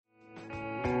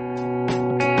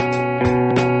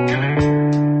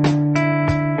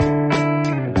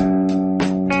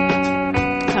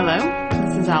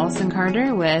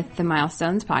the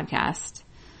Milestones podcast.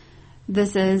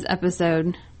 This is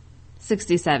episode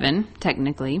 67,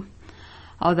 technically,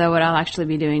 although what I'll actually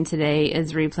be doing today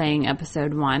is replaying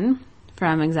episode 1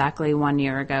 from exactly 1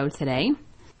 year ago today.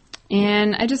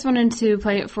 And I just wanted to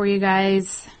play it for you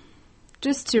guys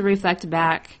just to reflect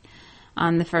back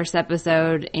on the first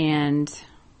episode and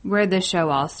where this show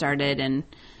all started, and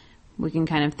we can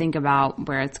kind of think about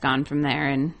where it's gone from there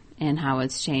and how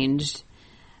it's changed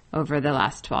over the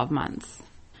last 12 months.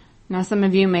 Now, some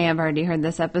of you may have already heard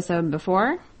this episode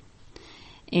before,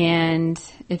 and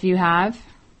if you have,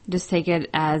 just take it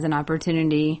as an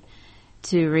opportunity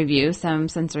to review some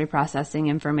sensory processing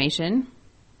information.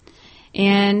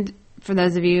 And for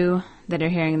those of you that are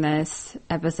hearing this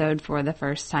episode for the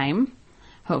first time,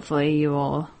 hopefully you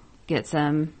will get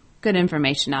some good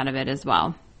information out of it as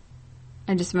well.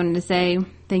 I just wanted to say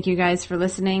thank you guys for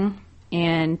listening,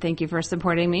 and thank you for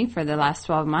supporting me for the last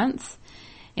 12 months,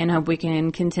 and hope we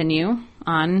can continue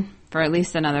on for at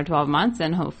least another 12 months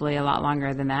and hopefully a lot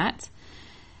longer than that.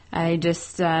 I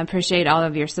just appreciate all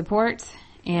of your support,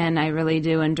 and I really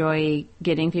do enjoy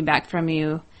getting feedback from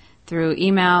you through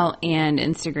email and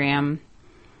Instagram.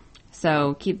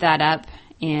 So keep that up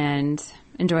and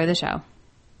enjoy the show.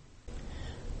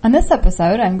 On this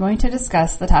episode, I'm going to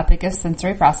discuss the topic of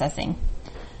sensory processing.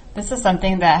 This is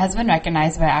something that has been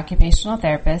recognized by occupational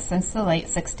therapists since the late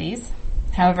 60s.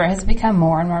 However, it has become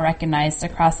more and more recognized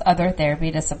across other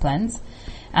therapy disciplines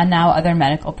and now other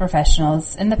medical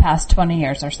professionals in the past 20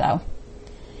 years or so.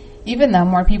 Even though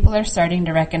more people are starting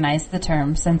to recognize the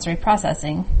term sensory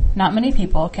processing, not many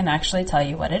people can actually tell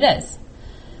you what it is.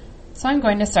 So I'm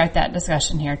going to start that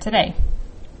discussion here today.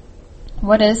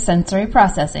 What is sensory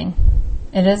processing?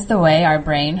 It is the way our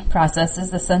brain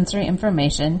processes the sensory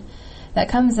information that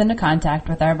comes into contact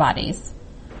with our bodies.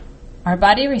 Our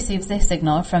body receives a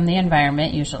signal from the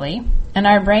environment usually, and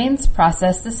our brains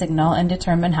process the signal and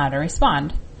determine how to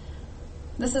respond.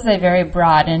 This is a very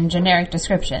broad and generic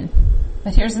description,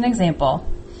 but here's an example.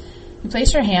 You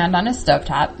place your hand on a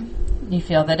stovetop. You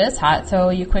feel that it's hot, so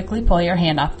you quickly pull your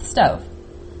hand off the stove.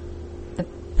 The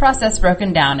process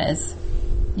broken down is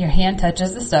your hand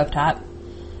touches the stovetop.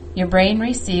 Your brain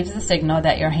receives the signal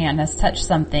that your hand has touched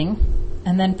something,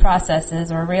 and then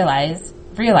processes or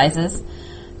realizes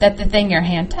that the thing your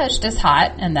hand touched is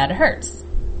hot and that it hurts.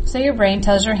 So your brain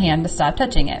tells your hand to stop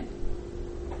touching it.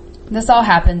 This all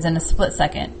happens in a split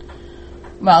second.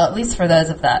 Well, at least for those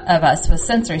of us with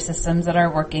sensory systems that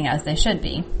are working as they should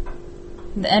be.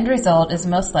 The end result is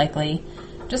most likely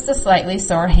just a slightly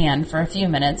sore hand for a few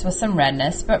minutes with some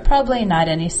redness, but probably not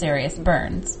any serious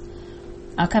burns.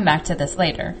 I'll come back to this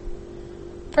later.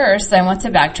 First, I want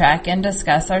to backtrack and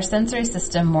discuss our sensory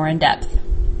system more in depth.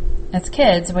 As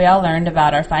kids, we all learned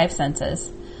about our 5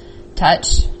 senses: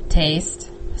 touch, taste,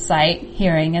 sight,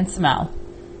 hearing, and smell.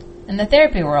 In the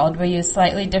therapy world, we use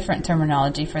slightly different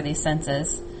terminology for these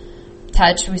senses.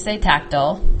 Touch, we say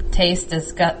tactile. Taste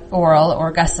is oral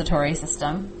or gustatory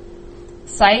system.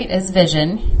 Sight is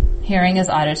vision. Hearing is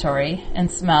auditory. And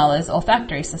smell is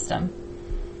olfactory system.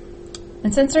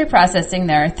 In sensory processing,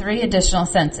 there are 3 additional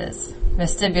senses: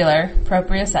 vestibular,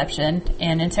 proprioception,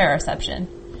 and interoception.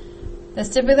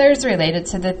 Vestibular is related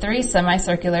to the 3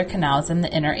 semicircular canals in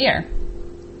the inner ear.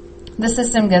 This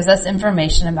system gives us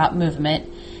information about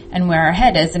movement and where our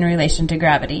head is in relation to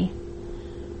gravity.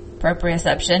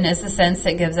 Proprioception is the sense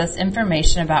that gives us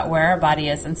information about where our body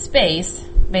is in space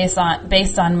based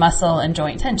on muscle and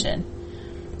joint tension.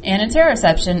 And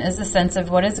interoception is the sense of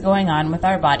what is going on with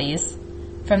our bodies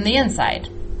from the inside.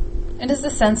 It is the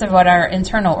sense of what our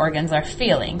internal organs are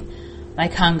feeling,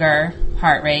 like hunger,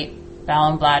 heart rate, bowel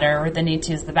and bladder, or the need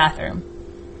to use the bathroom.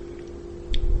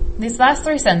 These last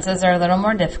 3 senses are a little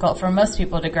more difficult for most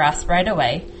people to grasp right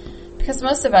away because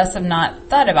most of us have not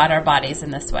thought about our bodies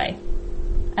in this way.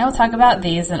 I will talk about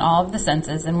these and all of the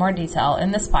senses in more detail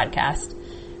in this podcast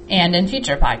and in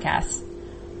future podcasts.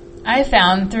 I have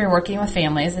found through working with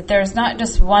families that there is not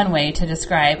just one way to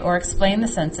describe or explain the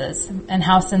senses and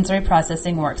how sensory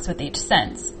processing works with each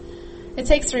sense. It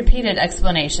takes repeated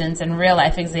explanations and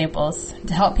real-life examples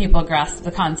to help people grasp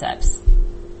the concepts.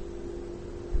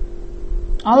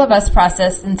 All of us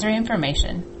process sensory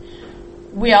information.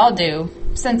 We all do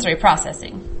sensory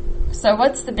processing. So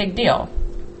what's the big deal?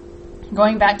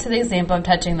 Going back to the example of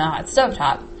touching the hot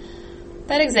stovetop,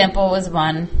 that example was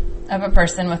one of a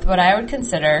person with what I would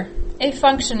consider a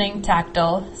functioning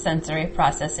tactile sensory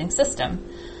processing system.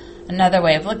 Another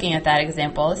way of looking at that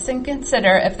example is to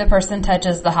consider if the person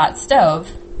touches the hot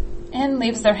stove and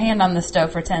leaves their hand on the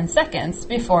stove for 10 seconds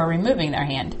before removing their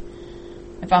hand.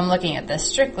 If I'm looking at this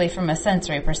strictly from a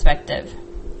sensory perspective.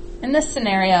 In this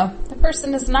scenario, the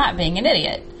person is not being an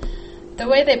idiot. The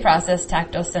way they process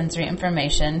tactile sensory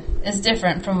information is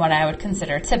different from what I would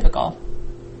consider typical.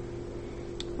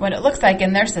 What it looks like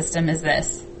in their system is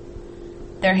this.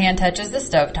 Their hand touches the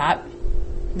stovetop.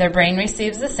 Their brain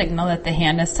receives the signal that the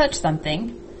hand has touched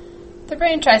something. The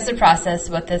brain tries to process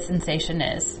what the sensation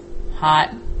is,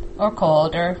 hot or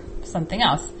cold or something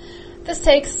else. This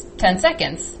takes 10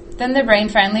 seconds. Then the brain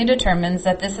finally determines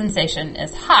that the sensation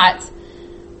is hot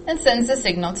and sends a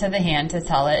signal to the hand to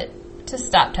tell it to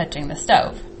stop touching the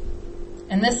stove.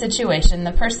 In this situation,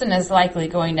 the person is likely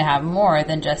going to have more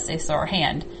than just a sore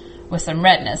hand with some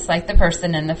redness, like the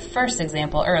person in the first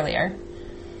example earlier.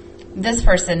 This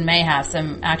person may have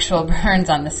some actual burns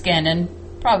on the skin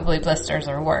and probably blisters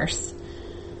or worse.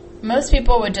 Most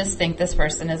people would just think this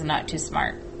person is not too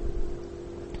smart.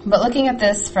 But looking at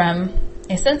this from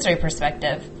a sensory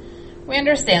perspective, we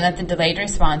understand that the delayed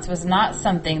response was not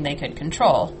something they could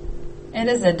control. It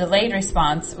is a delayed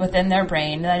response within their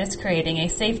brain that is creating a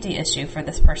safety issue for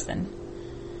this person.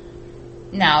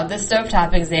 Now, the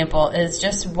stovetop example is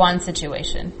just one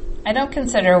situation. I don't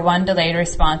consider one delayed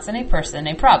response in a person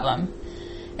a problem.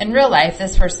 In real life,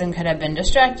 this person could have been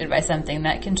distracted by something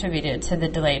that contributed to the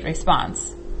delayed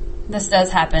response. This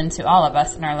does happen to all of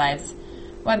us in our lives,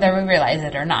 whether we realize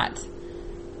it or not.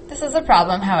 This is a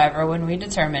problem, however, when we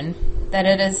determine that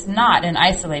it is not an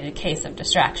isolated case of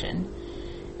distraction.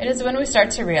 It is when we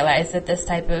start to realize that this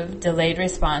type of delayed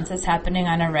response is happening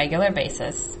on a regular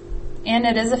basis, and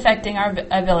it is affecting our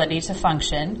ability to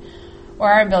function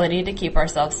or our ability to keep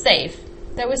ourselves safe,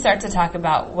 that we start to talk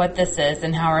about what this is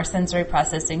and how our sensory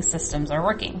processing systems are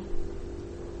working.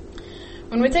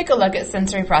 When we take a look at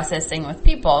sensory processing with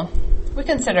people, we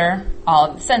consider all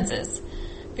of the senses,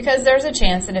 because there's a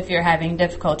chance that if you're having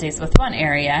difficulties with one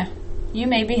area, you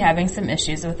may be having some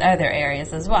issues with other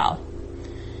areas as well.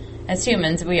 As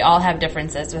humans, we all have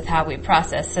differences with how we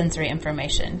process sensory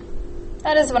information.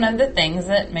 That is one of the things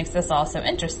that makes us all so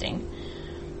interesting.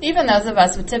 Even those of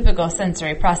us with typical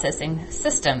sensory processing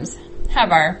systems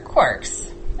have our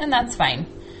quirks, and that's fine,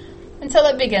 until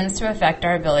it begins to affect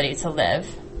our ability to live,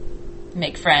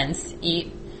 make friends,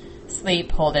 eat,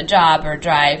 sleep, hold a job or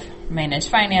drive, manage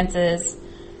finances,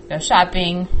 go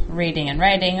shopping, reading and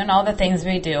writing, and all the things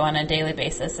we do on a daily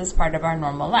basis as part of our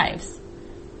normal lives.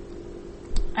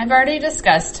 I've already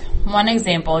discussed one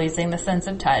example using the sense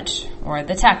of touch, or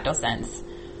the tactile sense.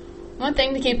 One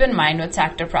thing to keep in mind with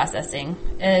tactile processing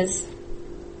is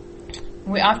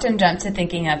we often jump to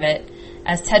thinking of it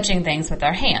as touching things with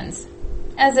our hands,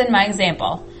 as in my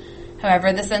example.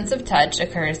 However, the sense of touch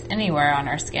occurs anywhere on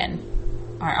our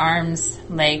skin. Our arms,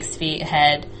 legs, feet,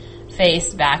 head,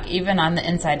 face, back, even on the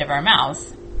inside of our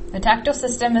mouths. The tactile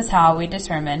system is how we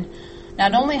determine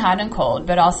not only hot and cold,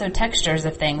 but also textures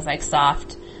of things like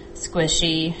soft,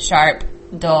 squishy, sharp,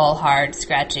 dull, hard,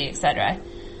 scratchy, etc.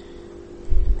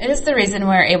 It is the reason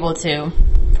we're able to,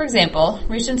 for example,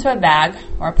 reach into a bag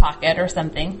or a pocket or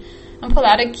something and pull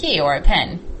out a key or a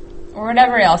pen, or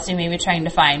whatever else you may be trying to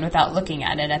find without looking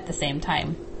at it at the same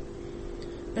time.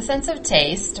 The sense of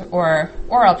taste, or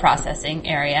oral processing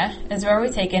area, is where we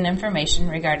take in information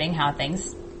regarding how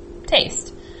things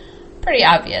taste. Pretty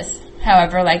obvious.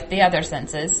 However, like the other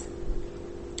senses,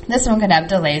 this one could have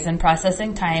delays in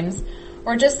processing times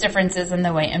or just differences in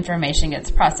the way information gets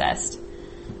processed.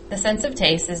 The sense of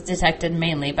taste is detected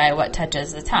mainly by what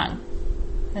touches the tongue.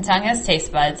 The tongue has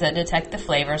taste buds that detect the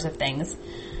flavors of things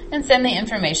and send the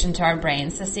information to our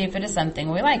brains to see if it is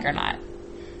something we like or not.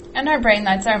 And our brain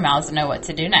lets our mouths know what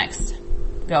to do next.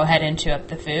 Go ahead and chew up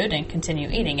the food and continue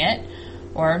eating it,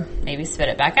 or maybe spit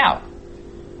it back out.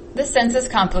 This sense is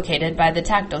complicated by the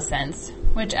tactile sense,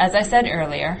 which, as I said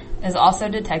earlier, is also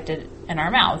detected in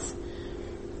our mouths.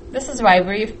 This is why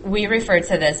we refer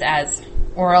to this as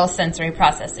oral sensory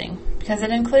processing, because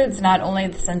it includes not only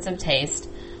the sense of taste,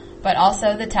 but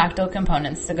also the tactile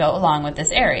components to go along with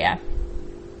this area.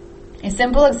 A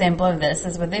simple example of this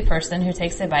is with a person who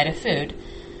takes a bite of food,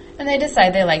 and they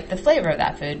decide they like the flavor of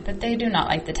that food, but they do not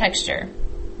like the texture.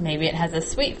 Maybe it has a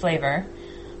sweet flavor,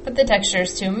 but the texture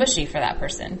is too mushy for that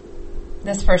person.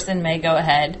 This person may go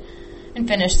ahead and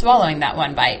finish swallowing that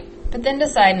one bite, but then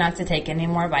decide not to take any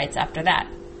more bites after that.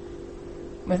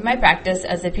 With my practice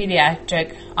as a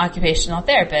pediatric occupational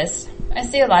therapist, I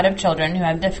see a lot of children who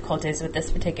have difficulties with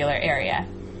this particular area.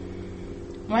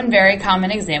 One very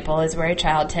common example is where a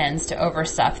child tends to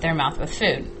overstuff their mouth with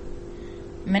food.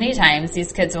 Many times,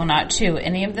 these kids will not chew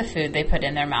any of the food they put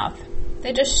in their mouth.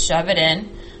 They just shove it in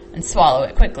and swallow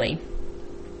it quickly.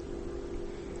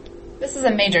 This is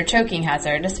a major choking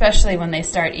hazard, especially when they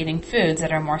start eating foods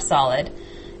that are more solid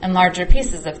and larger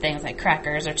pieces of things like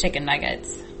crackers or chicken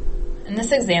nuggets. In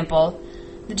this example,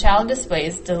 the child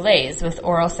displays delays with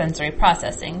oral sensory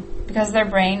processing because their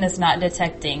brain is not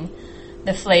detecting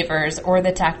the flavors or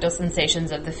the tactile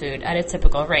sensations of the food at a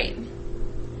typical rate.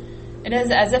 It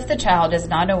is as if the child is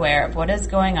not aware of what is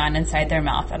going on inside their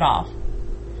mouth at all.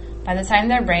 By the time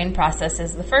their brain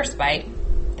processes the first bite,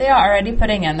 they are already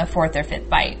putting in the fourth or fifth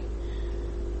bite.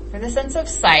 For the sense of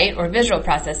sight or visual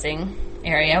processing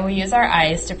area, we use our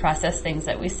eyes to process things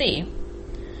that we see.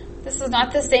 This is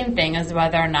not the same thing as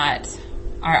whether or not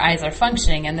our eyes are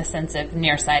functioning in the sense of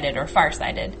nearsighted or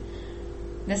farsighted.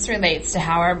 This relates to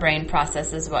how our brain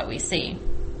processes what we see.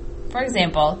 For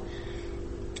example,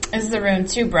 is the room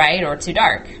too bright or too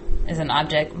dark? Is an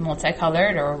object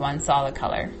multicolored or one solid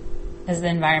color? Is the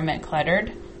environment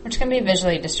cluttered, which can be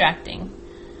visually distracting?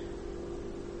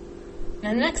 In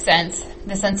the next sense,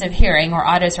 the sense of hearing or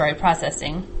auditory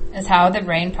processing is how the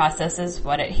brain processes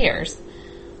what it hears.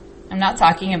 I'm not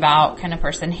talking about can a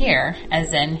person hear,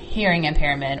 as in hearing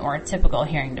impairment or typical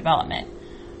hearing development.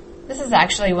 This is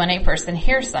actually when a person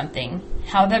hears something,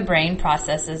 how the brain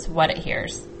processes what it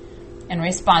hears and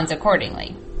responds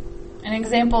accordingly. An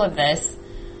example of this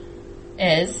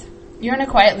is you're in a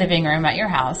quiet living room at your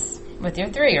house with your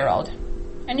 3-year-old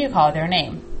and you call their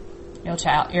name. Your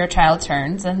child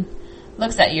turns and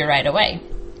looks at you right away.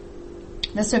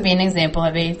 This would be an example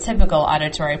of a typical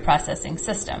auditory processing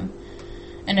system.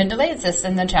 In a delayed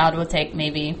system, the child will take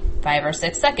maybe 5 or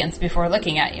 6 seconds before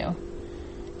looking at you.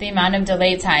 The amount of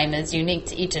delay time is unique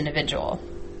to each individual.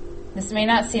 This may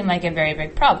not seem like a very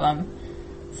big problem.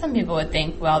 Some people would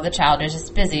think, well, the child is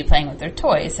just busy playing with their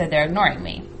toys, so they're ignoring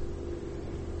me.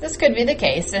 This could be the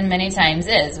case, and many times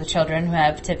is, with children who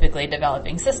have typically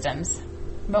developing systems.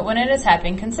 But when it is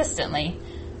happening consistently,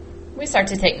 we start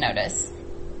to take notice.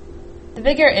 The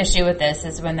bigger issue with this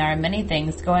is when there are many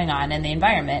things going on in the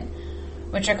environment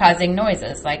which are causing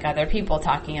noises, like other people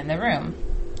talking in the room.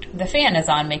 The fan is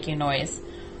on making noise,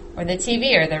 or the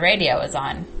TV or the radio is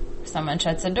on. Someone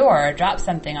shuts a door or drops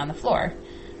something on the floor.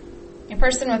 A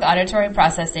person with auditory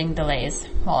processing delays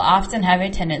will often have a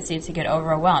tendency to get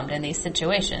overwhelmed in these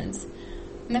situations.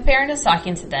 When the parent is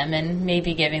talking to them and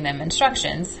maybe giving them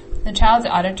instructions, the child's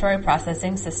auditory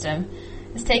processing system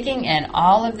is taking in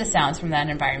all of the sounds from that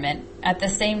environment at the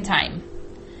same time.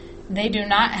 They do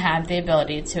not have the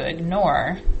ability to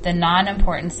ignore the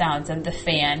non-important sounds of the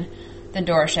fan, the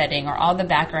door shutting, or all the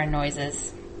background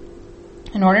noises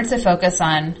in order to focus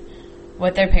on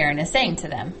what their parent is saying to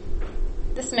them.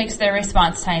 This makes their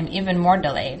response time even more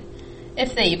delayed,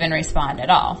 if they even respond at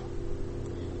all.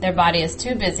 Their body is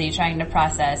too busy trying to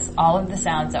process all of the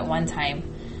sounds at one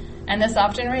time, and this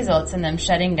often results in them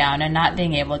shutting down and not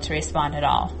being able to respond at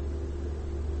all.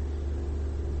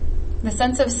 The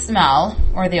sense of smell,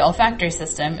 or the olfactory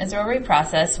system, is where we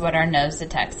process what our nose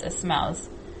detects as smells.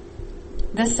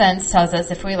 This sense tells us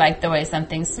if we like the way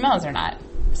something smells or not.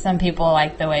 Some people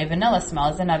like the way vanilla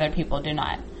smells and other people do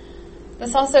not.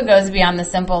 This also goes beyond the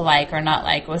simple like or not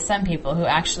like with some people who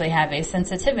actually have a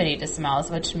sensitivity to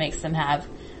smells, which makes them have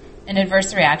an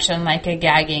adverse reaction like a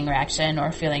gagging reaction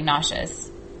or feeling nauseous.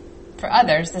 For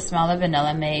others, the smell of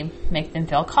vanilla may make them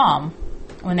feel calm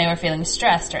when they were feeling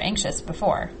stressed or anxious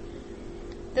before.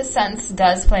 This sense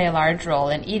does play a large role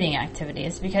in eating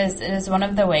activities because it is one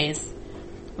of the ways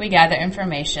we gather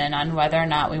information on whether or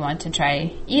not we want to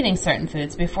try eating certain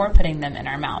foods before putting them in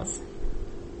our mouths.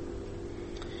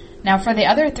 Now for the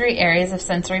other 3 areas of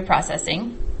sensory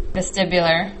processing,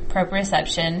 vestibular,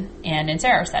 proprioception, and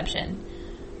interoception.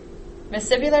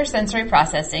 Vestibular sensory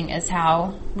processing is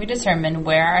how we determine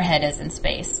where our head is in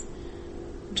space.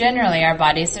 Generally, our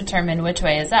bodies determine which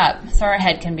way is up, so our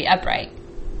head can be upright.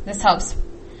 This helps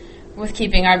with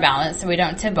keeping our balance so we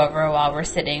don't tip over while we're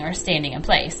sitting or standing in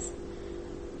place.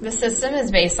 The system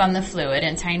is based on the fluid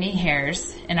and tiny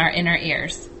hairs in our inner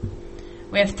ears.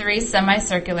 We have 3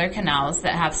 semicircular canals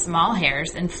that have small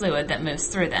hairs and fluid that moves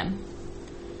through them.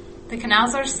 The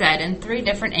canals are set in 3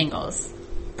 different angles,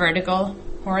 vertical,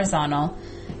 horizontal,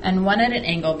 and one at an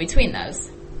angle between those.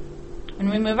 When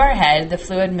we move our head, the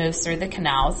fluid moves through the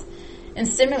canals and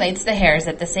stimulates the hairs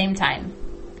at the same time.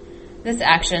 This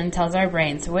action tells our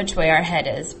brains which way our head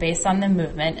is based on the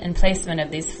movement and placement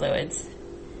of these fluids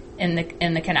in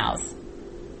the canals.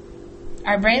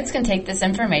 Our brains can take this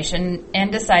information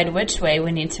and decide which way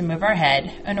we need to move our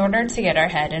head in order to get our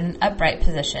head in an upright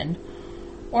position,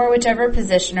 or whichever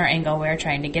position or angle we are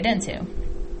trying to get into.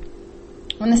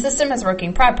 When the system is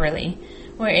working properly,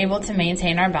 we are able to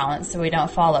maintain our balance so we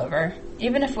don't fall over,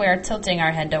 even if we are tilting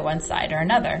our head to one side or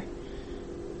another.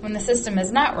 When the system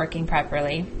is not working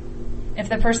properly, if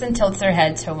the person tilts their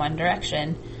head to one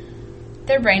direction,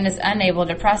 their brain is unable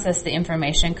to process the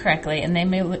information correctly and they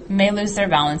may lose their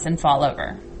balance and fall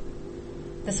over.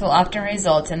 This will often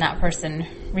result in that person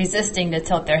resisting to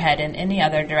tilt their head in any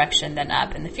other direction than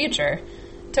up in the future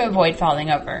to avoid falling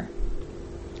over.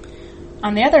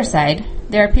 On the other side,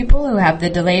 there are people who have the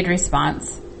delayed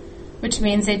response, which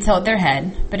means they tilt their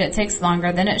head, but it takes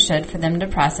longer than it should for them to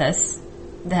process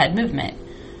the head movement.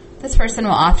 This person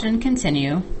will often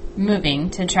continue moving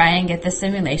to try and get the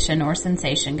simulation or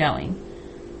sensation going.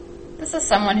 This is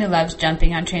someone who loves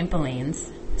jumping on trampolines,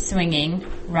 swinging,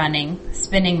 running,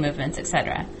 spinning movements,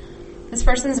 etc. This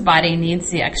person's body needs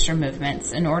the extra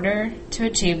movements in order to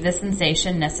achieve the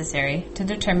sensation necessary to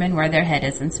determine where their head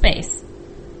is in space.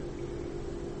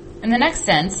 In the next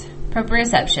sense,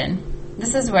 proprioception,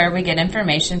 this is where we get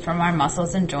information from our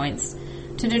muscles and joints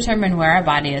to determine where our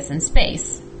body is in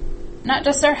space. Not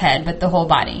just our head, but the whole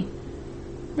body.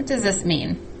 What does this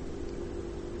mean?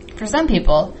 For some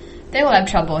people, they will have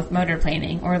trouble with motor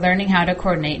planning or learning how to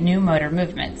coordinate new motor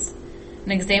movements.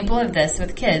 An example of this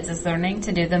with kids is learning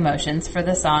to do the motions for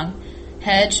the song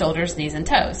head, shoulders, knees, and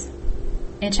toes.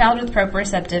 A child with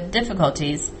proprioceptive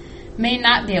difficulties may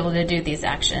not be able to do these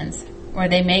actions, or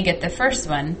they may get the first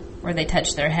one where they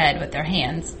touch their head with their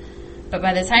hands, but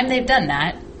by the time they've done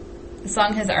that, the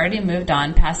song has already moved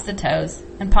on past the toes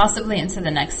and possibly into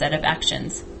the next set of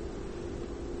actions.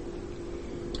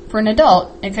 For an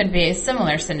adult, it could be a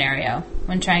similar scenario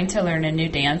when trying to learn a new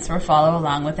dance or follow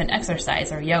along with an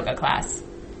exercise or yoga class.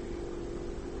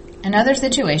 In other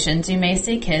situations, you may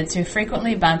see kids who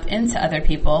frequently bump into other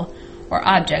people or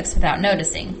objects without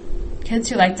noticing. Kids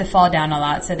who like to fall down a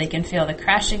lot so they can feel the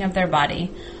crashing of their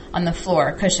body on the floor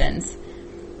or cushions,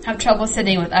 have trouble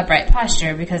sitting with upright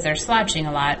posture because they're slouching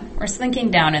a lot or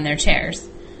slinking down in their chairs.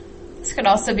 This could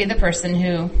also be the person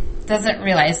who doesn't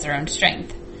realize their own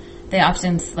strength. They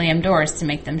often slam doors to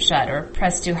make them shut or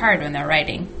press too hard when they're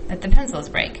writing, that the pencils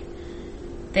break.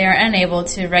 They are unable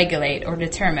to regulate or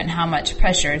determine how much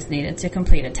pressure is needed to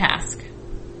complete a task.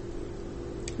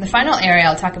 The final area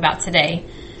I'll talk about today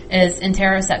is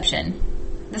interoception.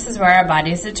 This is where our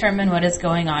bodies determine what is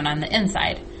going on the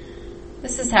inside.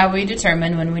 This is how we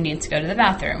determine when we need to go to the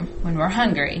bathroom, when we're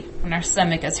hungry, when our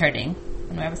stomach is hurting,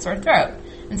 when we have a sore throat,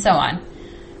 and so on.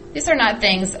 These are not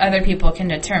things other people can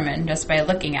determine just by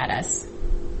looking at us.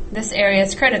 This area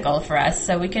is critical for us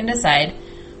so we can decide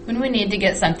when we need to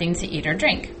get something to eat or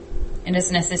drink. It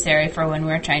is necessary for when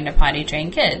we're trying to potty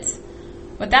train kids.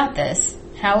 Without this,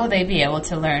 how will they be able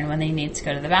to learn when they need to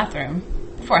go to the bathroom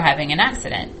before having an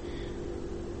accident?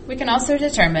 We can also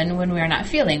determine when we are not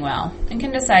feeling well and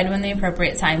can decide when the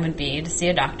appropriate time would be to see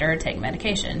a doctor or take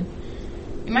medication.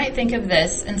 You might think of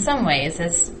this in some ways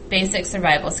as basic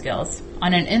survival skills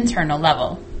on an internal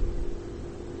level.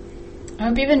 I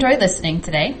hope you've enjoyed listening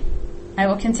today. I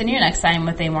will continue next time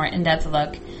with a more in-depth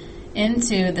look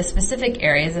into the specific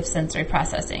areas of sensory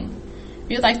processing.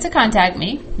 If you'd like to contact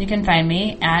me, you can find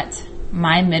me at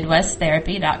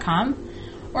mymidwesttherapy.com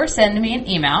or send me an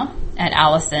email at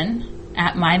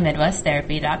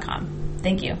allison@mymidwesttherapy.com.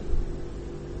 Thank you.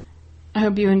 I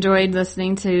hope you enjoyed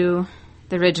listening to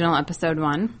the original episode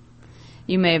 1.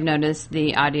 You may have noticed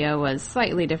the audio was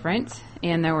slightly different,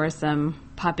 and there were some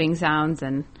popping sounds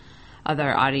and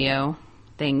other audio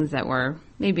things that were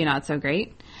maybe not so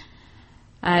great.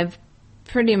 I've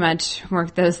pretty much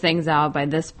worked those things out by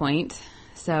this point,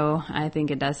 so I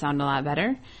think it does sound a lot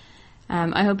better.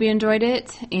 I hope you enjoyed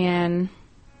it, and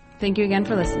thank you again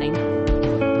for listening.